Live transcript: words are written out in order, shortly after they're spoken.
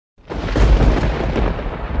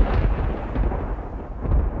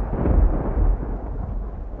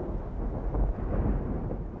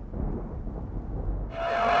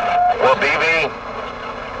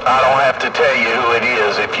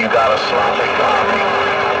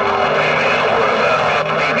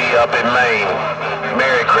BB up in Maine.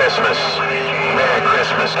 Merry Christmas. Merry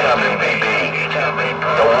Christmas coming, BB.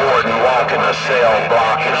 The warden walking the cell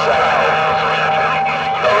block is out.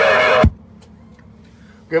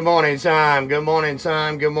 Good morning time, good morning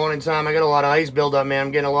time, good morning time. I got a lot of ice buildup, man.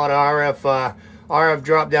 I'm getting a lot of RF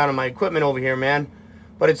drop down on my equipment over here, man.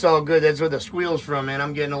 But it's all good. That's where the squeal's from, man.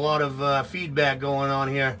 I'm getting a lot of feedback going on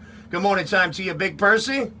here. Good morning time to you, Big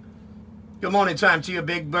Percy. Good morning time to you,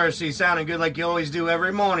 Big Percy. Sounding good like you always do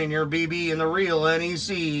every morning. You're BB and the real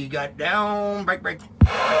NEC. Got down, break.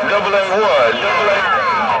 Double A what?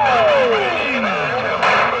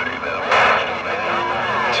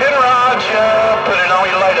 Roger, put it on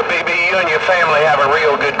you later, BB. You and your family have a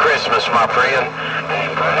real good Christmas, my friend.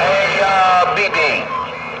 Hey, BB,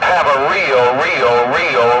 have a real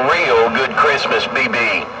good Christmas,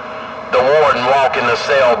 BB. The warden walking the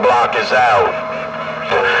cell block is out.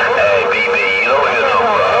 Hey, BB, you don't hear no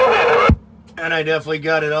problem. And I definitely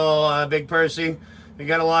got it all, Big Percy. You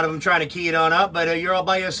got a lot of them trying to key it on up, but you're all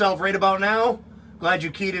by yourself right about now? Glad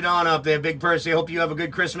you keyed it on up there, Big Percy. Hope you have a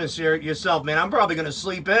good Christmas here yourself, man. I'm probably going to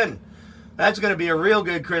sleep in. That's going to be a real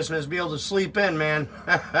good Christmas, be able to sleep in, man.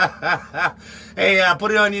 Hey,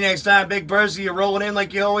 put it on you next time, Big Percy. You're rolling in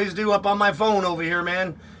like you always do up on my phone over here,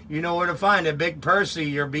 man. You know where to find it. Big Percy,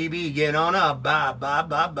 your BB. Get on up. Bye. Hey,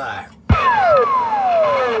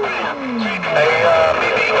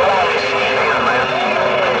 BB, go on and sleep in, man.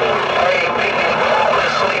 Hey, BB, go on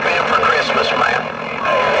and sleep in for Christmas, man.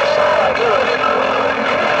 It's all good.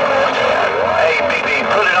 Hey, BB,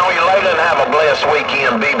 put it on you later and have a blessed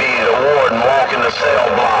weekend, BB. The warden walking the cell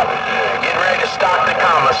block. Getting ready to stock the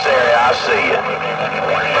commissary. I see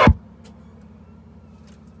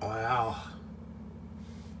you. Wow.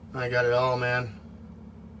 I got it all, man.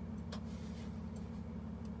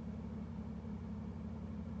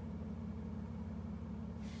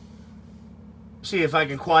 See if I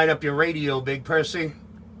can quiet up your radio, Big Percy.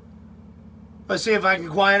 Let's see if I can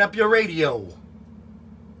quiet up your radio.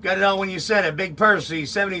 Got it all when you said it, Big Percy.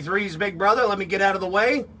 73's big brother. Let me get out of the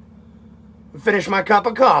way and finish my cup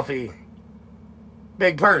of coffee.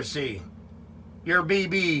 Big Percy, your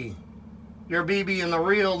BB. Your BB in the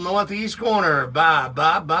real northeast corner. Bye.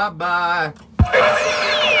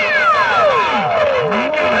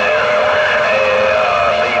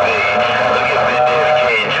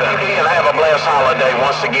 Holiday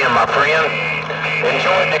once again, my friend.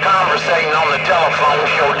 Enjoyed the conversating on the telephone,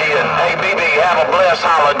 sure did. Hey, BB, have a blessed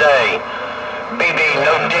holiday. BB,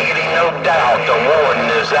 no diggity, no doubt, the warden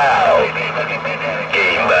is out.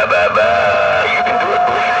 Okay, bye. You can do it,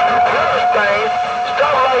 first thing,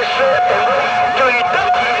 stop like shit and wait till you do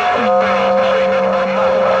it.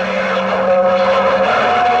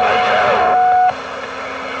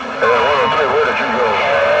 Where did you go?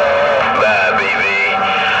 Bye, BB.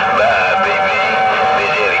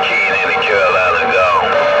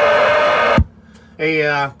 Hey,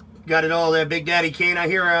 got it all there, Big Daddy Kane. I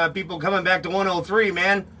hear people coming back to 103,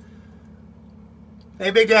 man.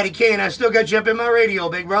 Hey, Big Daddy Kane, I still got you up in my radio,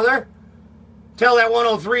 big brother. Tell that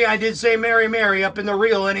 103 I did say Mary Mary up in the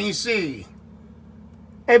real NEC.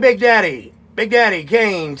 Hey, Big Daddy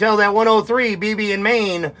Kane, tell that 103 BB in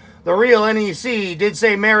Maine, the real NEC did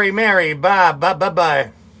say Mary Mary.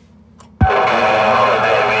 Bye.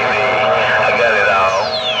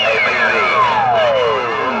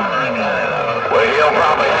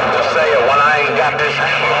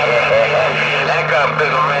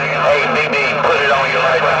 Hey, BB, put it on you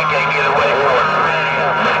like I can't get away from it.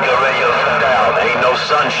 Your radio sent out. Ain't no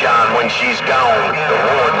sunshine when she's gone. The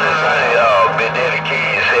warden is Big Daddy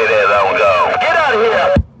Kane say that don't go. Get out of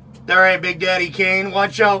here. All right, Big Daddy Kane.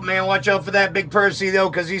 Watch out, man. Watch out for that Big Percy, though,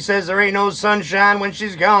 because he says there ain't no sunshine when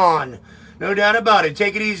she's gone. No doubt about it.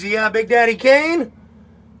 Take it easy, Big Daddy Kane.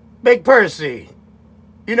 Big Percy.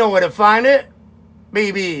 You know where to find it.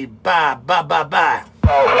 BB. Bye.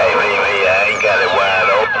 Okay, BB, I ain't got it wide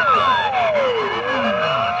open.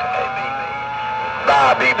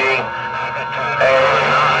 Bye, BB. Hey,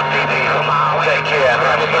 BB, take care and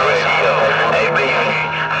have a good radio. Hey, BB,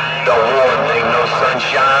 the warden ain't no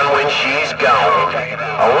sunshine when she's gone.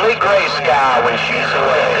 Only gray sky when she's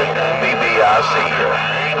away. BB, I see you.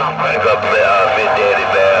 Back up there, Big Daddy.